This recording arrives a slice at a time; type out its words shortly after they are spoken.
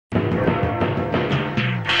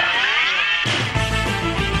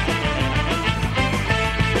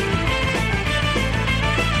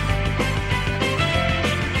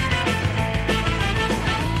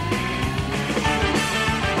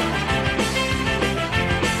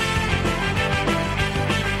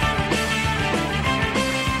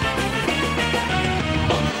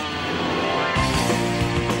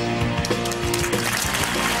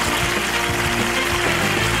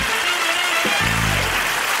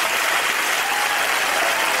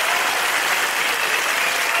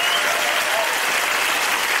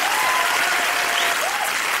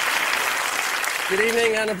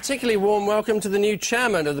evening, and a particularly warm welcome to the new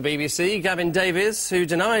chairman of the BBC, Gavin Davies, who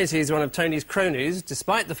denies he's one of Tony's cronies,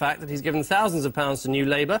 despite the fact that he's given thousands of pounds to New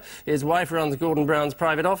Labour, his wife runs Gordon Brown's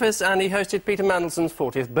private office, and he hosted Peter Mandelson's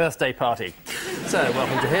 40th birthday party. So,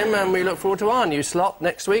 welcome to him, and we look forward to our new slot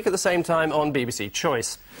next week at the same time on BBC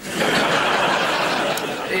Choice.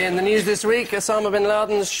 In the news this week, Osama bin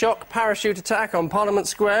Laden's shock parachute attack on Parliament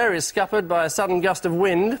Square is scuppered by a sudden gust of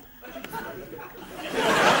wind.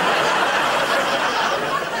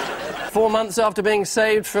 4 months after being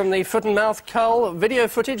saved from the foot-and-mouth cull, video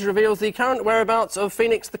footage reveals the current whereabouts of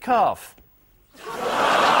Phoenix the calf.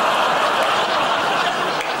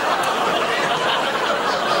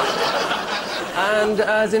 And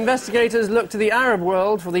as investigators look to the Arab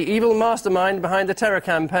world for the evil mastermind behind the terror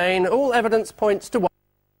campaign, all evidence points to one.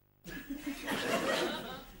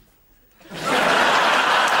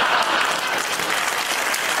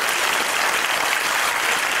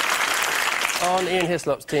 On Ian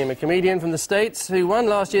Hislop's team, a comedian from the States who won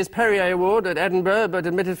last year's Perrier Award at Edinburgh but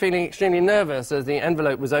admitted feeling extremely nervous as the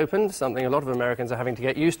envelope was opened, something a lot of Americans are having to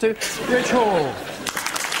get used to. Rich Hall.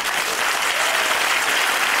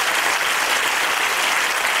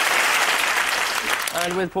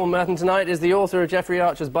 And with Paul Merton tonight is the author of Geoffrey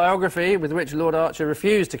Archer's biography, with which Lord Archer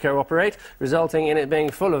refused to cooperate, resulting in it being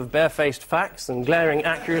full of barefaced facts and glaring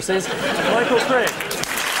accuracies. Michael Crick.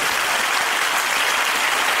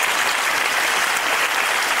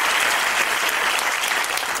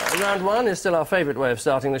 Round one is still our favourite way of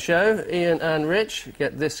starting the show. Ian and Rich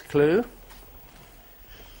get this clue.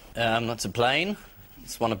 That's a plane.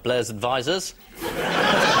 It's one of Blair's advisors.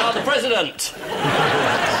 Ah, the President!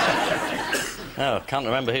 Oh, can't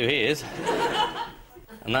remember who he is.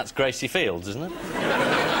 And that's Gracie Fields, isn't it?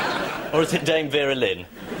 Or is it Dame Vera Lynn?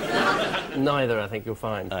 Neither, I think you'll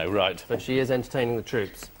find. Oh, right. But she is entertaining the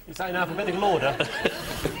troops. Is that in alphabetical order?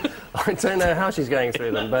 I don't know how she's going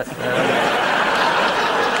through them, but...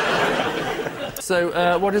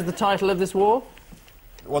 So, what is the title of this war?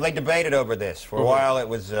 Well, they debated over this. For a while it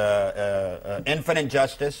was Infinite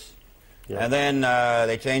Justice, and then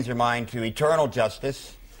they changed their mind to Eternal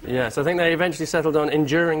Justice. Yes, I think they eventually settled on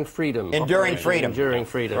Enduring Freedom. Enduring Freedom. Enduring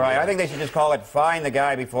Freedom. Right, I think they should just call it Find the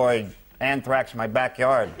Guy Before He Anthrax My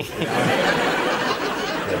Backyard.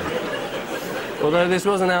 Although this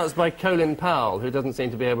was announced by Colin Powell, who doesn't seem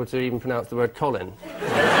to be able to even pronounce the word Colin.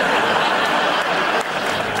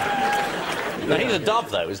 No, he's a dove,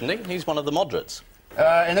 though, isn't he? He's one of the moderates.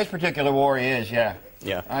 In this particular war, he is, yeah.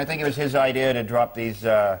 Yeah. I think it was his idea to drop these,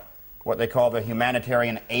 what they call the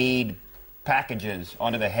humanitarian aid packages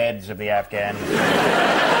onto the heads of the Afghans.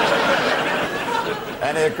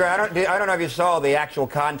 And I don't know if you saw the actual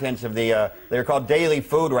contents of the, they're called daily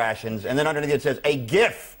food rations, and then underneath it says, a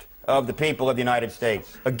gift of the people of the United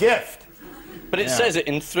States. A gift. But it says it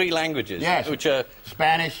in 3 languages. Yes. Which are...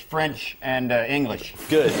 Spanish, French, and English.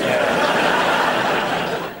 Good.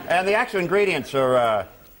 And the actual ingredients are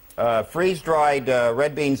freeze-dried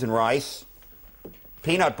red beans and rice,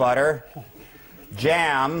 peanut butter,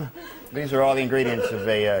 jam. These are all the ingredients of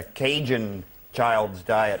a Cajun child's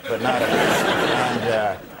diet, but not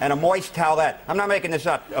and a moist towelette. I'm not making this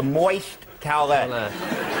up. A moist towelette.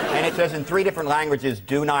 And it says in 3 different languages,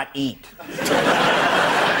 do not eat.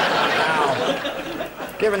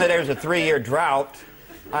 Given that there's a 3-year drought,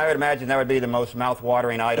 I would imagine that would be the most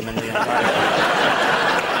mouth-watering item in the entire...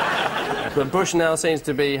 But Bush now seems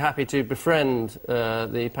to be happy to befriend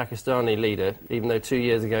the Pakistani leader, even though 2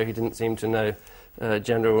 years ago he didn't seem to know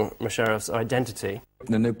General Musharraf's identity.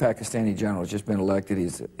 The new Pakistani general has just been elected.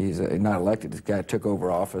 He's not elected. This guy took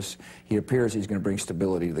over office. He appears he's going to bring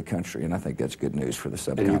stability to the country, and I think that's good news for the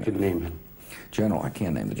subcontinent. And you can name him. General. I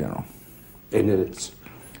can't name the general. And it's...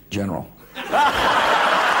 General.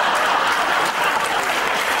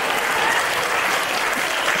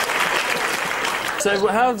 So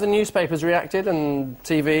how have the newspapers reacted, and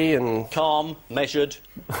TV, and... Calm, measured,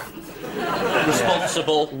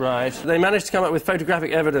 responsible. Right. They managed to come up with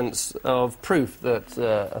photographic evidence of proof that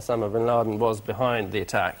Osama bin Laden was behind the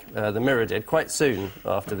attack. The Mirror did, quite soon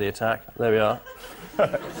after the attack. There we are.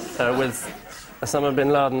 With Osama bin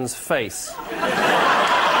Laden's face.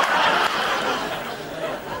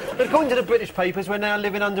 But according to the British papers, we're now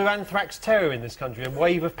living under anthrax terror in this country, a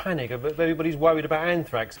wave of panic. Everybody's worried about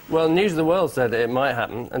anthrax. Well, News of the World said it might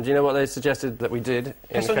happen, and do you know what they suggested that we did?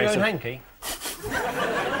 Piss on your own hanky?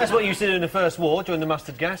 That's what you used to do in the First War, during the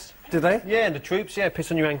mustard gas. Did they? Yeah, and the troops, yeah,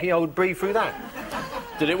 piss on your hanky. I would breathe through that.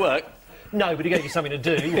 Did it work? No, but it gave you something to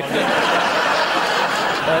do.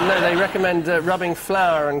 No, they recommend rubbing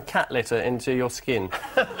flour and cat litter into your skin.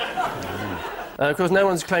 Of course, no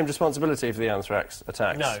one's claimed responsibility for the anthrax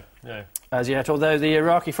attacks. No, no. As yet, although the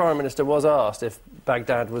Iraqi foreign minister was asked if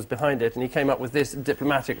Baghdad was behind it, and he came up with this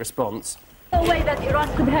diplomatic response. No way that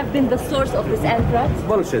Iran could have been the source of this anthrax.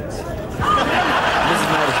 Bullshit. This is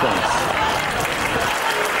my response.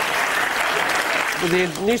 Well, the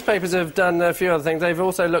newspapers have done a few other things. They've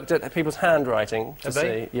also looked at people's handwriting to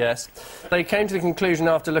see. Yes. They came to the conclusion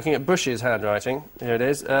after looking at Bush's handwriting, here it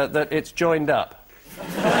is, that it's joined up.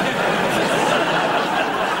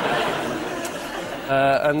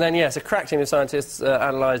 And then, yes, a crack team of scientists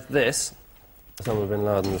analysed this. Osama bin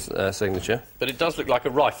Laden's signature. But it does look like a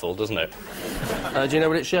rifle, doesn't it? Do you know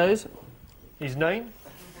what it shows? His name?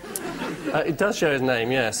 It does show his name,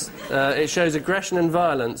 yes. It shows aggression and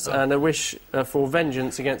violence and a wish for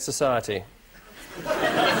vengeance against society.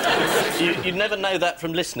 You'd never know that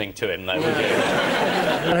from listening to him, though, would you?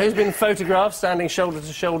 And who's been photographed standing shoulder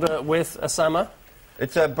to shoulder with Osama?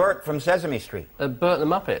 It's Bert from Sesame Street. Bert the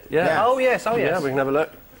Muppet, yeah. Yeah. Oh, yes, oh, yes. Yeah, we can have a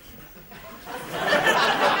look.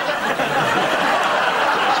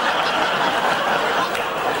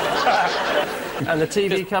 And the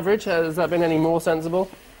TV coverage, has that been any more sensible?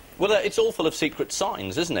 Well, it's all full of secret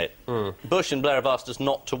signs, isn't it? Bush and Blair have asked us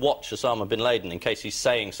not to watch Osama bin Laden in case he's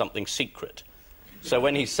saying something secret. So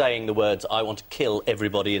when he's saying the words, "I want to kill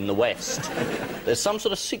everybody in the West," there's some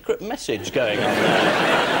sort of secret message going on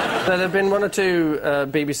there. There have been one or two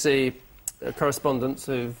BBC correspondents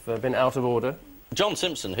who've been out of order. John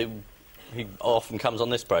Simpson, who he often comes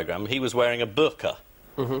on this programme, he was wearing a burqa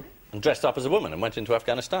and dressed up as a woman and went into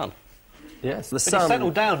Afghanistan. Yes, the But Sun... he's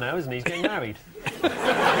settled down now, isn't he? He's getting married.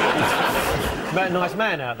 Met a nice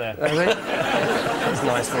man out there. That's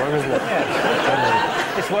nice for him, isn't it?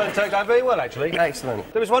 Yeah. This worked out very well, actually.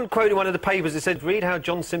 Excellent. There was one quote in one of the papers that said, read how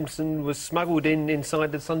John Simpson was smuggled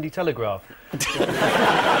inside the Sunday Telegraph.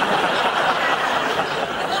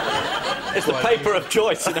 It's the paper of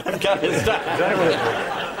choice in Afghanistan.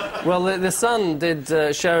 Well, the Sun did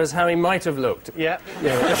show us how he might have looked. Yeah.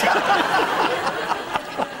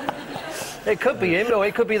 It could be him, or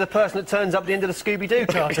it could be the person that turns up at the end of the Scooby-Doo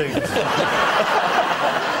cartoons. It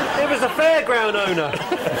was the fairground owner.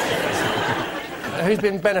 Who's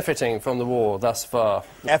been benefiting from the war thus far?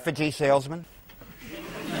 Effigy salesman.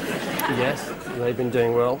 Yes, they've been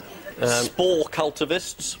doing well. Spore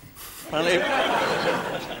cultivists.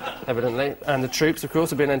 Evidently. And the troops, of course,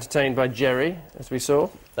 have been entertained by Jerry, as we saw.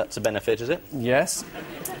 That's a benefit, is it? Yes.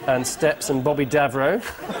 And Steps and Bobby Davro.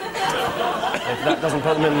 If that doesn't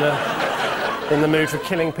put them in the mood for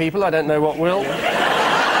killing people, I don't know what will.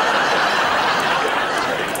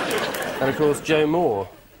 And, of course, Jo Moore,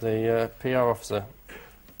 the PR officer.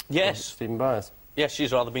 Yes. Stephen Byers. Yes,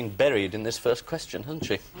 she's rather been buried in this first question, hasn't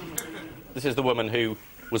she? This is the woman who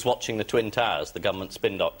was watching the Twin Towers, the government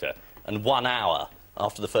spin doctor, and 1 hour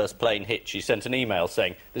after the first plane hit, she sent an email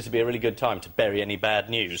saying, this would be a really good time to bury any bad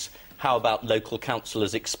news. How about local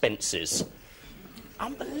councillors' expenses?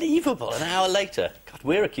 Unbelievable, an hour later. God,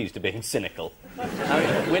 we're accused of being cynical.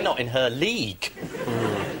 We're not in her league.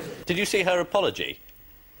 Did you see her apology?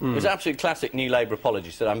 It was an absolute classic New Labour apology.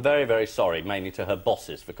 She said, I'm very, very sorry, mainly to her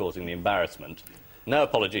bosses for causing the embarrassment. No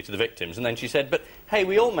apology to the victims. And then she said, but, hey,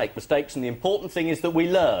 we all make mistakes, and the important thing is that we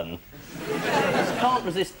learn. Just can't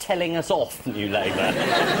resist telling us off, New Labour,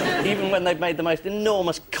 even when they've made the most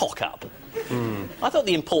enormous cock-up. I thought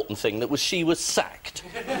the important thing that was she was sacked.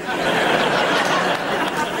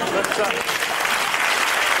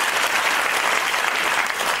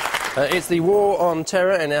 It's the war on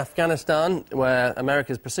terror in Afghanistan, where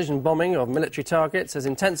America's precision bombing of military targets has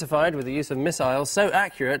intensified with the use of missiles so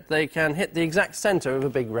accurate they can hit the exact centre of a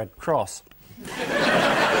big red cross.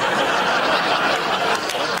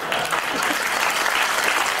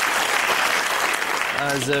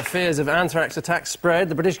 As fears of anthrax attacks spread,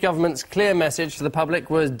 the British government's clear message to the public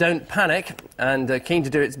was don't panic, and keen to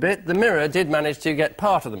do its bit, the Mirror did manage to get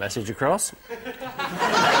part of the message across.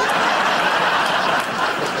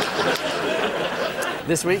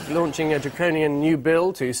 This week, launching a draconian new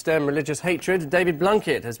bill to stem religious hatred, David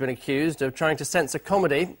Blunkett has been accused of trying to censor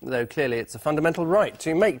comedy, though clearly it's a fundamental right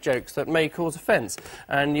to make jokes that may cause offence,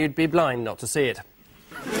 and you'd be blind not to see it.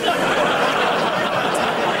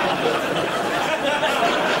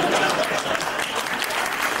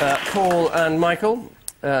 Paul and Michael,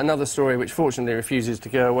 another story which fortunately refuses to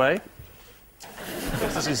go away.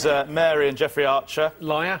 This is Mary and Jeffrey Archer.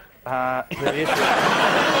 Liar. William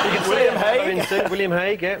Hague. William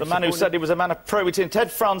Hague, yeah. The man who said he was a man of probity. And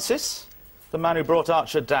Ted Francis, the man who brought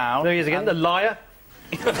Archer down. There he is again, the liar.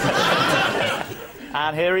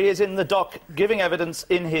 And here he is in the dock giving evidence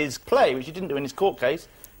in his play, which he didn't do in his court case.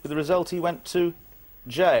 With the result, he went to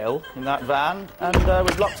jail in that van and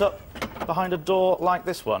was locked up behind a door like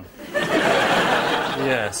this one.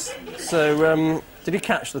 Yes. So, did he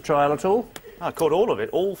catch the trial at all? I caught all of it,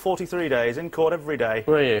 all 43 days, in court every day.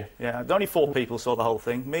 Were you? Yeah, only 4 people saw the whole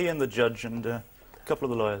thing, me and the judge and a couple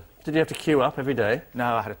of the lawyers. Did you have to queue up every day?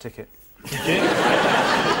 No, I had a ticket.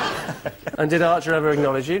 And did Archer ever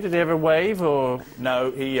acknowledge you? Did he ever wave, or...?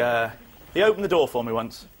 No, he opened the door for me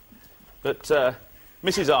once. But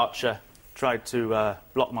Mrs. Archer tried to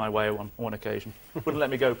block my way on one occasion. Wouldn't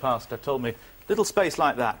let me go past her. Told me, little space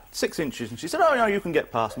like that, 6 inches. And she said, oh, no, you can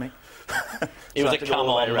get past me. It was a come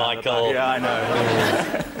on, Michael. Yeah, I know.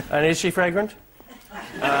 And is she fragrant?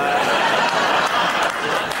 I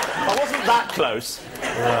wasn't that close.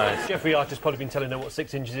 Right. Jeffrey Archer's probably been telling her what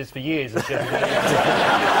 6 inches is for years.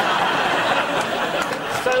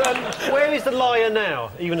 So, where is the liar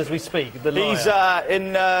now, even as we speak? The liar? He's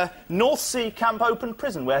in North Sea Camp Open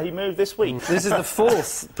Prison, where he moved this week. This is the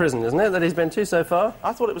 4th prison, isn't it, that he's been to so far?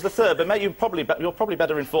 I thought it was the 3rd, but mate, you're probably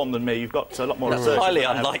better informed than me. You've got a lot more That's research. highly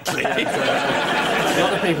unlikely. A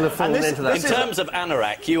lot of people have fallen into that. In terms of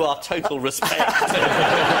anorak, you are total respect.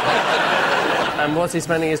 And what's he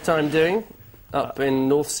spending his time doing up in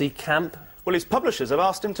North Sea Camp? Well, his publishers have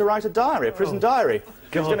asked him to write a diary, a prison diary.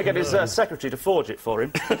 He's going to get his secretary to forge it for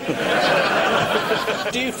him.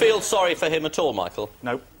 Do you feel sorry for him at all, Michael?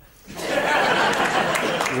 No.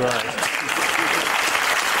 Right.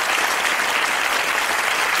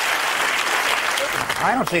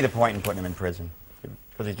 I don't see the point in putting him in prison,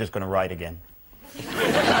 because he's just going to write again. If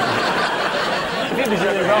he was in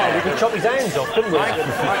Iran, we could chop his hands off, couldn't we?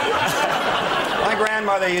 My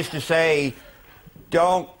grandmother used to say,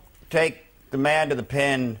 don't take the man to the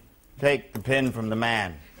pin, take the pin from the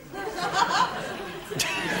man.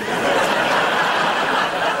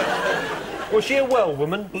 Was she a well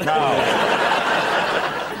woman? No.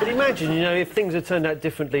 But imagine, you know, if things had turned out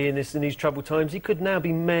differently in these troubled times, he could now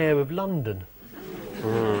be mayor of London.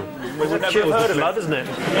 We've Chills heard the of blood, it. isn't it?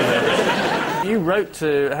 You wrote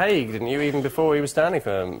to Haig, didn't you, even before he was standing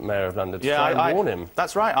for Mayor of London, to try and warn him?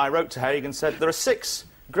 That's right. I wrote to Haig and said, there are 6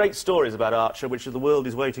 great stories about Archer which the world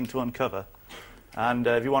is waiting to uncover. And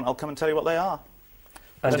if you want, I'll come and tell you what they are.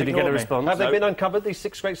 And did he get a ignore me. response? Have they been uncovered, these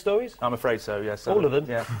 6 great stories? I'm afraid so, yes. All of them?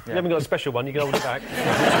 Yeah. You haven't got a special one, you can hold it back.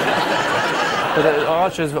 But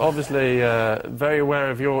Archer's obviously very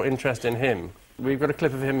aware of your interest in him. We've got a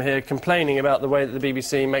clip of him here complaining about the way that the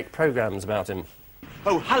BBC make programmes about him.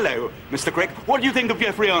 Oh, hello, Mr. Crick. What do you think of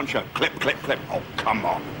Jeffrey Archer? Clip, clip, clip. Oh, come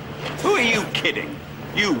on. Who are you kidding?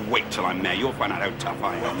 You wait till I'm mayor, you'll find out how tough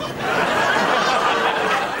I am.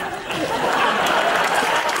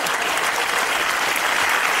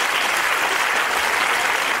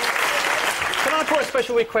 Can I put a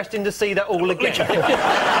special request in to see that all again?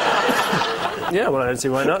 Yeah, well, I don't see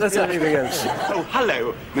why not. Let's have it again. Oh,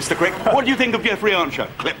 hello, Mr. Crick. What do you think of Jeffrey Archer?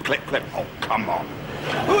 Clip, clip, clip. Oh, come on.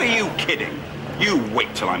 Who are you kidding? You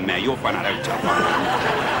wait till I'm mayor, you'll find out how tough I am.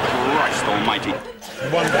 Christ almighty.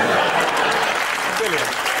 Brilliant.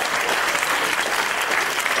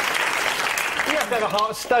 You have to have a heart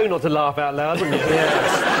of stone not to laugh out loud, wouldn't you?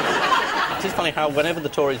 It is funny how whenever the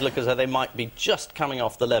Tories look as though they might be just coming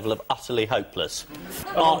off the level of utterly hopeless,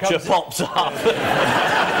 Archer pops up.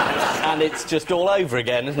 And it's just all over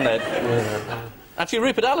again, isn't it? Yeah. Actually,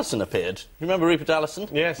 Rupert Allison appeared. You remember Rupert Allison?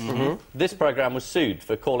 Yes. Mm-hmm. This programme was sued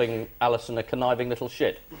for calling Allison a conniving little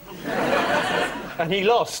shit. And he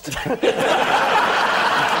lost. So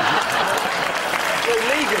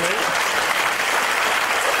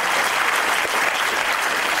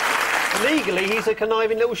legally, he's a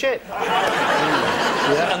conniving little shit.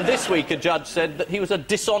 Yeah. And this week a judge said that he was a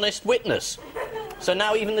dishonest witness. So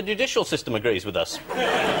now even the judicial system agrees with us.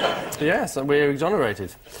 Yes, we're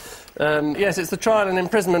exonerated. Yes, it's the trial and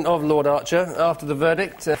imprisonment of Lord Archer. After the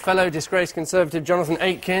verdict, fellow disgraced Conservative Jonathan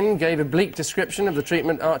Aitken gave a bleak description of the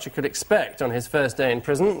treatment Archer could expect on his first day in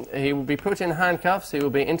prison. He will be put in handcuffs, he will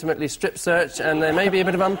be intimately strip-searched, and there may be a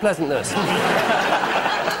bit of unpleasantness.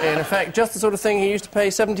 In effect, just the sort of thing he used to pay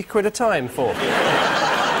 70 quid a time for.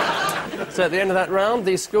 So at the end of that round,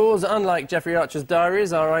 these scores, unlike Jeffrey Archer's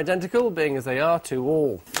diaries, are identical, being as they are to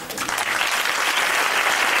all.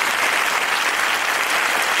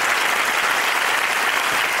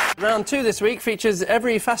 Round 2 this week features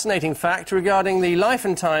every fascinating fact regarding the life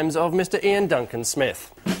and times of Mr. Ian Duncan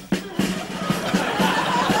Smith.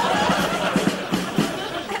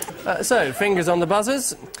 So, fingers on the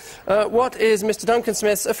buzzers. What is Mr. Duncan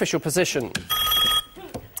Smith's official position?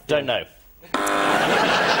 Don't know.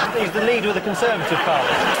 He's the leader of the Conservative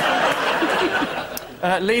Party.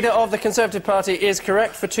 Leader of the Conservative Party is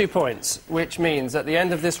correct for 2 points, which means at the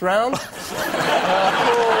end of this round,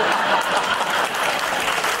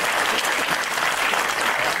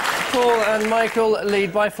 Paul and Michael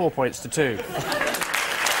lead by 4 points to 2.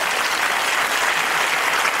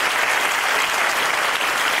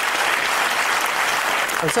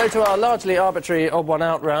 And so to our largely arbitrary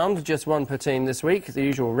odd-one-out round, just one per team this week, the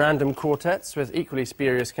usual random quartets with equally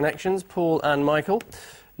spurious connections, Paul and Michael.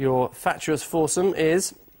 Your fatuous foursome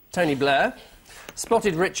is Tony Blair,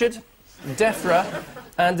 Spotted Richard, Defra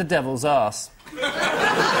and the Devil's Arse.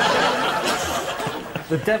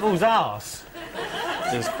 The Devil's Arse?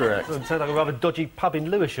 Is correct. It sounds like a rather dodgy pub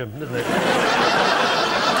in Lewisham, doesn't it?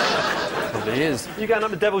 Probably is. You going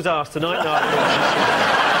up the Devil's Arse tonight? No.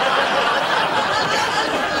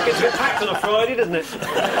 Gets a bit packed on a Friday, doesn't it?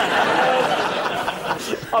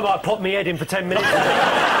 I might pop my head in for 10 minutes.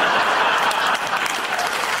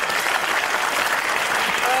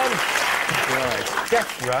 Right.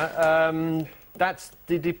 DEFRA, that's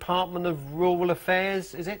the Department of Rural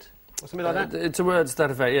Affairs, is it? Or something like that? It's a word to that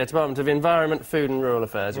effect, yeah. Department of Environment, Food and Rural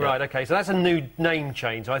Affairs. Yeah. Right, OK, so that's a new name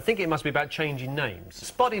change. I think it must be about changing names.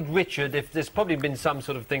 Spotted Richard, if there's probably been some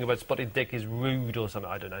sort of thing about Spotted Dick is rude or something,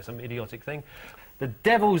 I don't know, some idiotic thing. The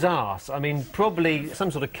Devil's Arse, I mean, probably some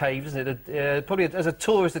sort of cave, isn't it? Probably as a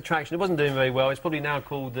tourist attraction, it wasn't doing very well. It's probably now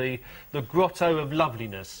called the Grotto of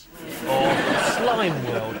Loveliness, or Slime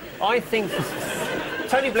World. I think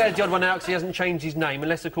Tony Blair's the odd one out because he hasn't changed his name,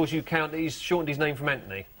 unless, of course, you count that he's shortened his name from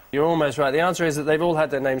Anthony. You're almost right. The answer is that they've all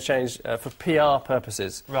had their names changed for PR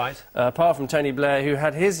purposes. Right. Apart from Tony Blair, who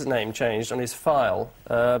had his name changed on his file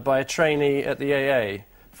by a trainee at the AA.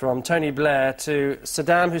 From Tony Blair to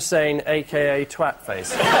Saddam Hussein, a.k.a.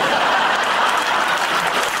 Twatface.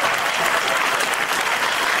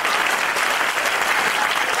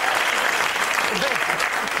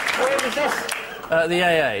 Where was this? The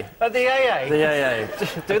AA. At the AA? The AA.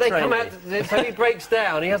 Do they come out... So he breaks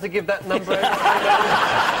down, he has to give that number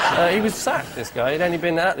over? He was sacked, this guy. He'd only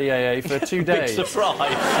been at the AA for 2 days. Big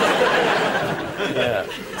surprise. Yeah.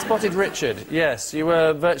 Spotted Richard. Yes, you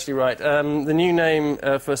were virtually right. The new name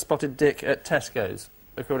for Spotted Dick at Tesco's,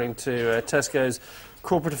 according to Tesco's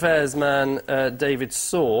corporate affairs man David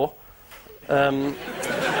Saw.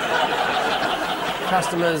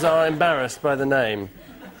 Customers are embarrassed by the name.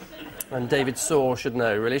 And David Saw should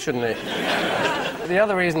know, really, shouldn't he? The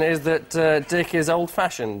other reason is that Dick is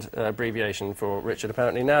old-fashioned abbreviation for Richard,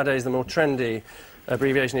 apparently. Nowadays, the more trendy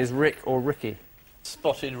abbreviation is Rick or Ricky.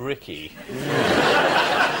 Spotted Ricky.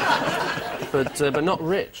 But not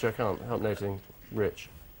Rich. I can't help noting Rich.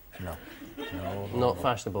 No. Not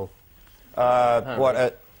fashionable.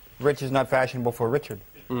 Rich is not fashionable for Richard.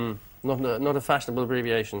 Not a fashionable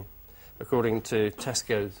abbreviation, according to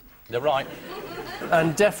Tesco's. They're right.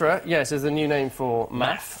 And DEFRA, yes, is the new name for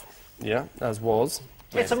MAF. Yeah, as was.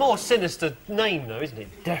 It's a more sinister name, though, isn't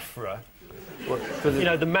it? DEFRA. You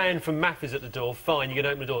know, the man from MAF is at the door, fine, you can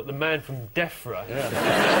open the door. The man from DEFRA, you go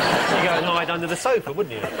and hide under the sofa,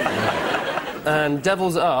 wouldn't you? And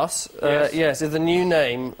Devil's Arse, yes, is the new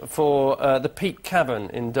name for the Peak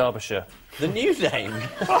Cavern in Derbyshire. The new name?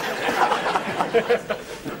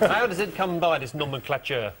 How does it come by, this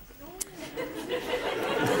nomenclature?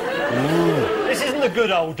 This isn't the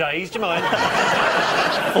good old days, do you mind?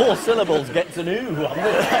 4 syllables gets an ooh.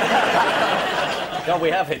 God, we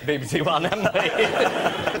have hit BBC One, haven't we?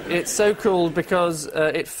 It's so called because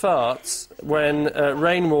it farts when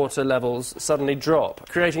rainwater levels suddenly drop,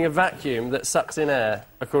 creating a vacuum that sucks in air,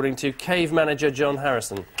 according to cave manager John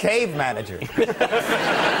Harrison. Cave manager?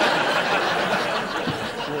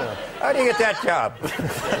 How do you get that job?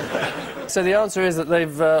 So the answer is that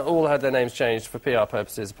they've all had their names changed for PR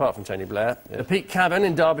purposes, apart from Tony Blair. The Peak Cavern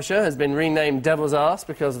in Derbyshire has been renamed Devil's Arse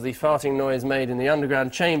because of the farting noise made in the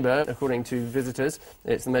underground chamber, according to visitors.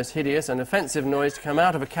 It's the most hideous and offensive noise to come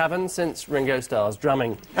out of a cavern since Ringo Starr's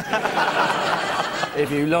drumming. If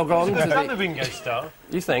you log on to the Ringo Starr.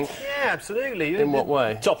 You think? Yeah, absolutely. In what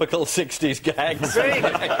way? Topical 60s gags.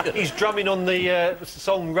 He's drumming on the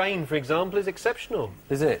song Rain, for example, is exceptional.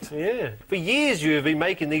 Is it? Yeah. For years you have been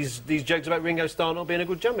making these jokes about Ringo Starr not being a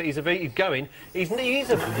good drummer. He's a very very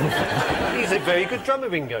good drummer,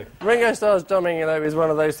 Ringo. Ringo Starr's drumming, you know, is one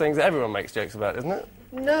of those things that everyone makes jokes about, isn't it?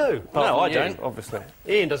 No. No, I don't. Obviously.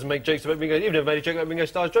 Ian doesn't make jokes about Ringo. You've never made a joke about Ringo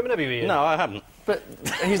Starr's drumming, have you, Ian? No, I haven't. But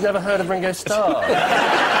he's never heard of Ringo Starr.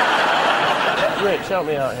 Rich, help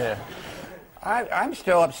me out here. I'm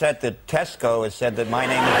still upset that Tesco has said that my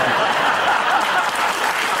name is...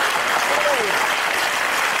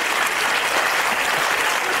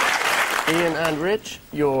 Ian and Rich,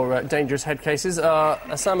 your dangerous head cases are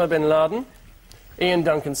Osama bin Laden, Ian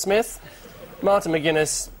Duncan Smith, Martin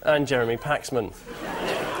McGuinness and Jeremy Paxman.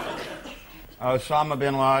 Osama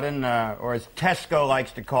bin Laden, or as Tesco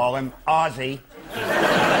likes to call him, Ozzy.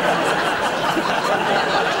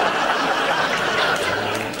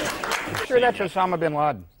 sure that's Osama bin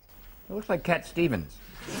Laden? It looks like Cat Stevens.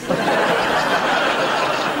 Wait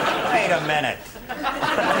a minute.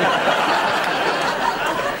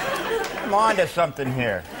 I'm on to something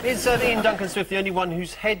here. Is Ian Duncan Smith the only one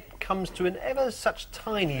whose head comes to an ever such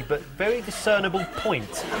tiny but very discernible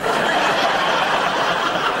point?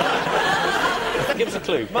 Give us a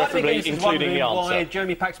clue, Martin preferably McGuinness is including the wondering why answer.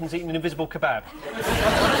 Jeremy Paxman's eating an invisible kebab.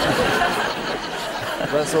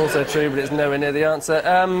 That's also true, but it's nowhere near the answer.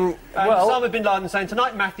 Well, Well, Osama bin Laden saying,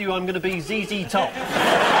 tonight, Matthew, I'm going to be ZZ Top.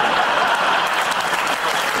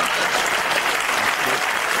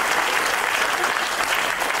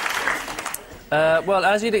 well,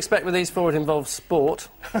 as you'd expect with these four, it involves sport.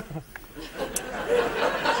 They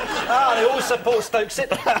all support Stoke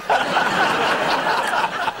City.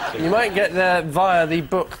 You might get there via the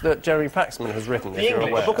book that Jeremy Paxman has written, if you're English.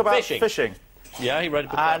 aware. A book about Fishing. fishing. Yeah, he read a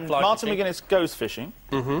book about And fly Martin fishing. McGuinness goes fishing.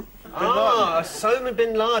 Osama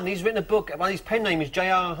bin Laden. He's written a book. Well, his pen name is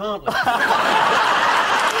J.R. Hartley. That's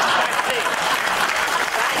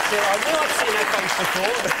it. I knew I'd seen that face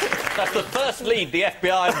before. That's the first lead the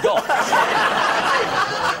FBI have got.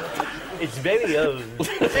 It's very old.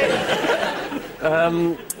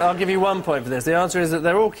 I'll give you 1 point for this. The answer is that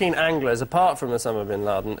they're all keen anglers, apart from Osama bin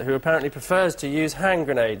Laden, who apparently prefers to use hand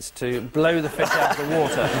grenades to blow the fish out of the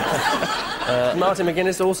water. Martin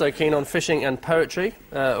McGuinness also keen on fishing and poetry,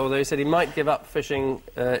 although he said he might give up fishing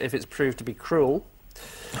if it's proved to be cruel.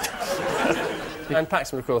 And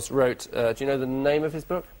Paxman, of course, wrote... do you know the name of his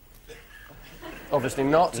book? Obviously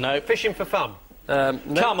not. No. Fishing for fun. No.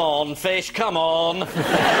 Come on, fish, come on.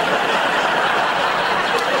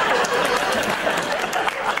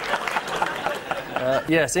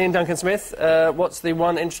 Yes, Ian Duncan Smith. What's the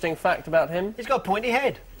one interesting fact about him? He's got a pointy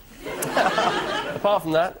head. Apart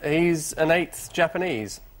from that, he's an eighth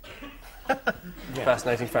Japanese.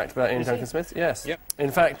 Fascinating fact about Ian Duncan Smith, yes. Yep.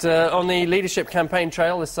 In fact, on the leadership campaign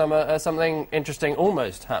trail this summer, something interesting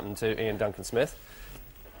almost happened to Ian Duncan Smith.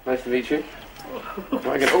 Nice to meet you. Don't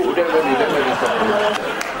let me stop.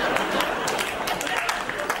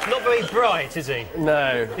 Not very bright, is he?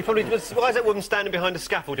 No. He probably... Why is that woman standing behind a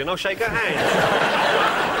scaffolding? I'll shake her hand.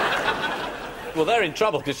 Well, they're in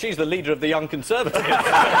trouble because she's the leader of the Young Conservatives.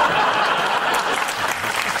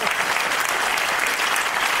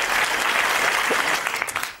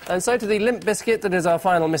 And so to the Limp Biscuit, that is our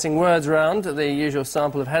final missing words round, the usual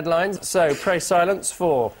sample of headlines. So, pray silence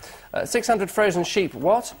for 600 frozen sheep,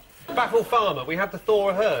 what? Baffle farmer. We have to thaw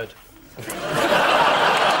a herd.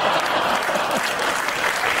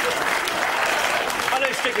 I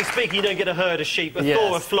know, strictly speaking, you don't get a herd of sheep, but Yes.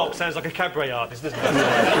 thaw a flock sounds like a cabaret artist, doesn't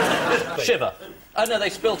it? Shiver. Oh, no, they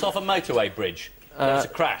spilt off a motorway bridge. There was a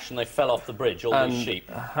crash and they fell off the bridge, all these sheep.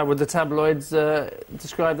 How would the tabloids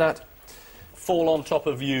describe that? Fall on top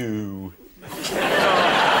of you.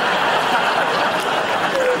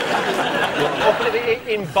 Or put it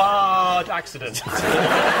in barred accident.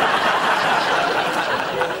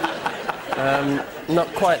 Not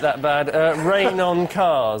quite that bad. Rain on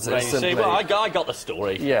cars. You It's see, simply... well, I got the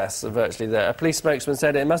story. Yes, virtually there. A police spokesman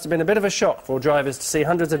said it must have been a bit of a shock for drivers to see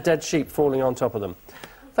hundreds of dead sheep falling on top of them.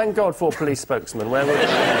 Thank God for police spokesmen. Where would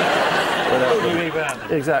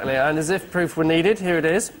Exactly, and as if proof were needed, here it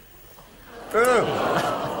is.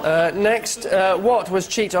 Next, what was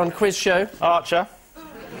cheat on quiz show? Archer.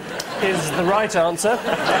 Is the right answer.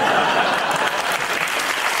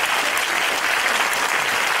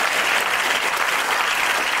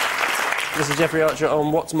 This is Jeffrey Archer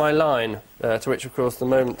on What's My Line? To which, of course,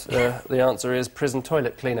 the answer is prison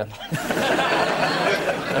toilet cleaner.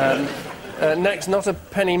 Next, not a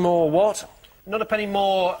penny more what? Not a penny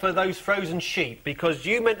more for those frozen sheep, because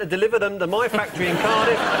you meant to deliver them to my factory in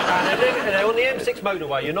Cardiff, and they're on the M6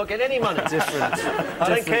 motorway. You're not getting any money. Different. I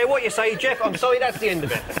don't care what you say, Jeff. I'm sorry, that's the end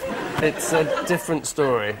of it. It's a different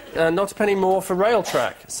story. Not a penny more for rail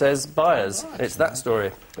track, says buyers. It's that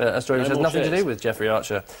story. A story which has nothing to do with Jeffrey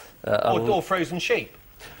Archer. Or frozen sheep.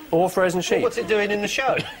 Or frozen sheep. Well, what's it doing in the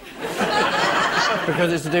show?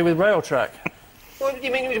 Because it's to do with rail track. Well,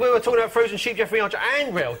 you mean we were talking about frozen sheep, Jeffrey Archer,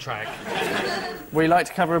 and rail track? We like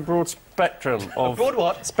to cover a broad spectrum of... A broad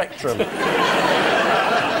what? Spectrum.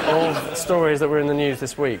 of stories that were in the news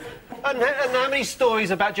this week. And how many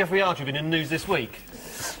stories about Jeffrey Archer have been in the news this week?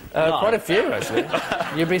 Quite a few, actually.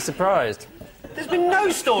 You'd be surprised. There's been no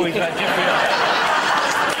stories about Jeffrey Archer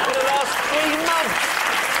for the last 3 months.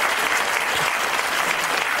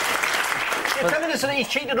 You're telling us that he's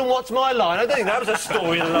cheated on What's My Line? I don't think that was a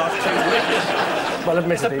story in the last 2 weeks. Well, It's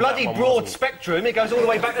admittedly, a bloody that one broad wasn't. spectrum. It goes all the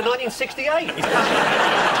way back to 1968.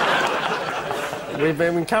 We've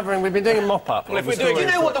been doing a mop-up. Well, if of the we're doing Do you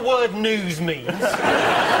stories know what the word news means?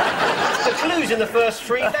 The clue's in the first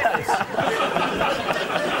 3 letters.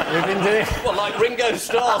 We've been doing... Well, like Ringo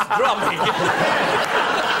Starr's drumming.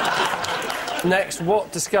 Next,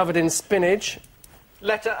 what discovered in spinach?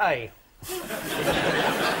 Letter A.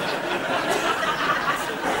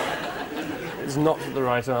 Is not the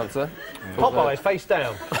right answer. Popeyes, face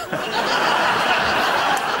down.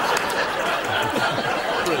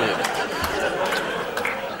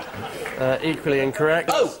 Equally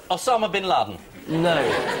incorrect. Oh, Osama bin Laden. No.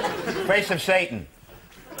 Face of Satan.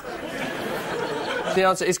 The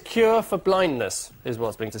answer is cure for blindness, is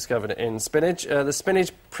what's being discovered in spinach. The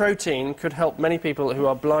spinach protein could help many people who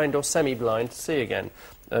are blind or semi-blind to see again.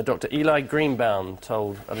 Dr. Eli Greenbaum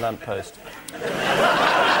told a lamppost.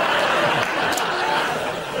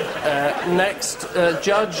 Next,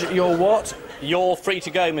 judge your what? You're free to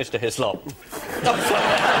go, Mr. Hislop.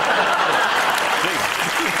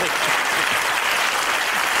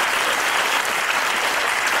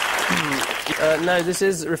 No, this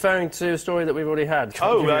is referring to a story that we've already had.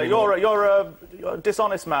 Oh, you're a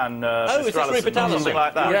dishonest man, Oh, is Mr. this Rupert Allison? Something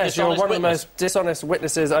like that. Yes, you're one of the Dishonest most dishonest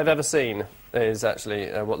witnesses I've ever seen, is actually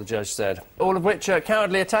what the judge said. All of which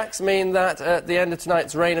cowardly attacks mean that at the end of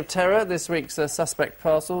tonight's reign of terror, this week's suspect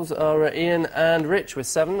parcels are Ian and Rich with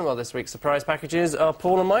 7, while this week's surprise packages are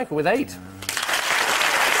Paul and Michael with 8.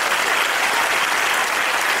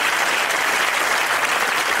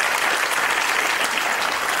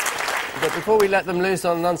 But before we let them loose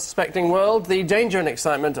on an unsuspecting world, the danger and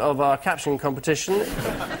excitement of our caption competition...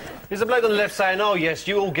 There's a bloke on the left saying, oh, yes,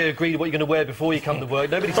 you all get agreed what you're going to wear before you come to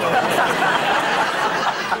work. Nobody told you.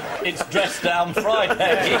 It's Dress Down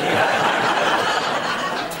Friday.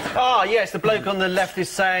 Ah, yes, the bloke on the left is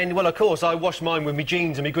saying, well, of course, I wash mine with my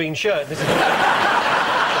jeans and my green shirt. This is...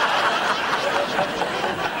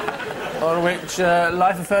 On which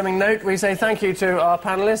life-affirming note, we say thank you to our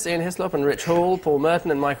panellists, Ian Hislop and Rich Hall, Paul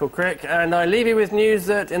Merton and Michael Crick, and I leave you with news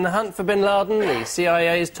that in the hunt for bin Laden, the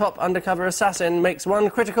CIA's top undercover assassin makes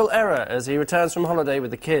one critical error as he returns from holiday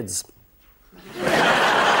with the kids.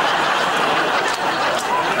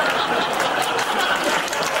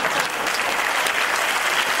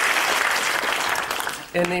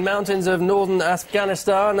 In the mountains of northern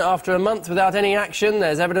Afghanistan, after a month without any action,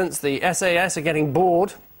 there's evidence the SAS are getting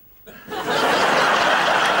bored.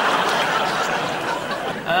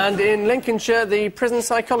 And in Lincolnshire, the prison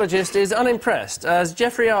psychologist is unimpressed as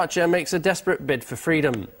Jeffrey Archer makes a desperate bid for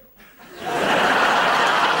freedom.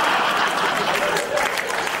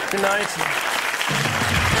 Good night.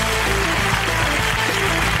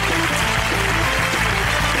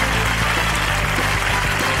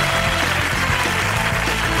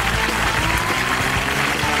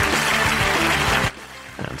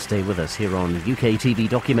 Stay with us here on UK TV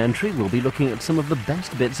Documentary. We'll be looking at some of the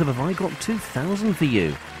best bits of Have I Got 2000 for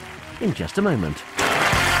you in just a moment.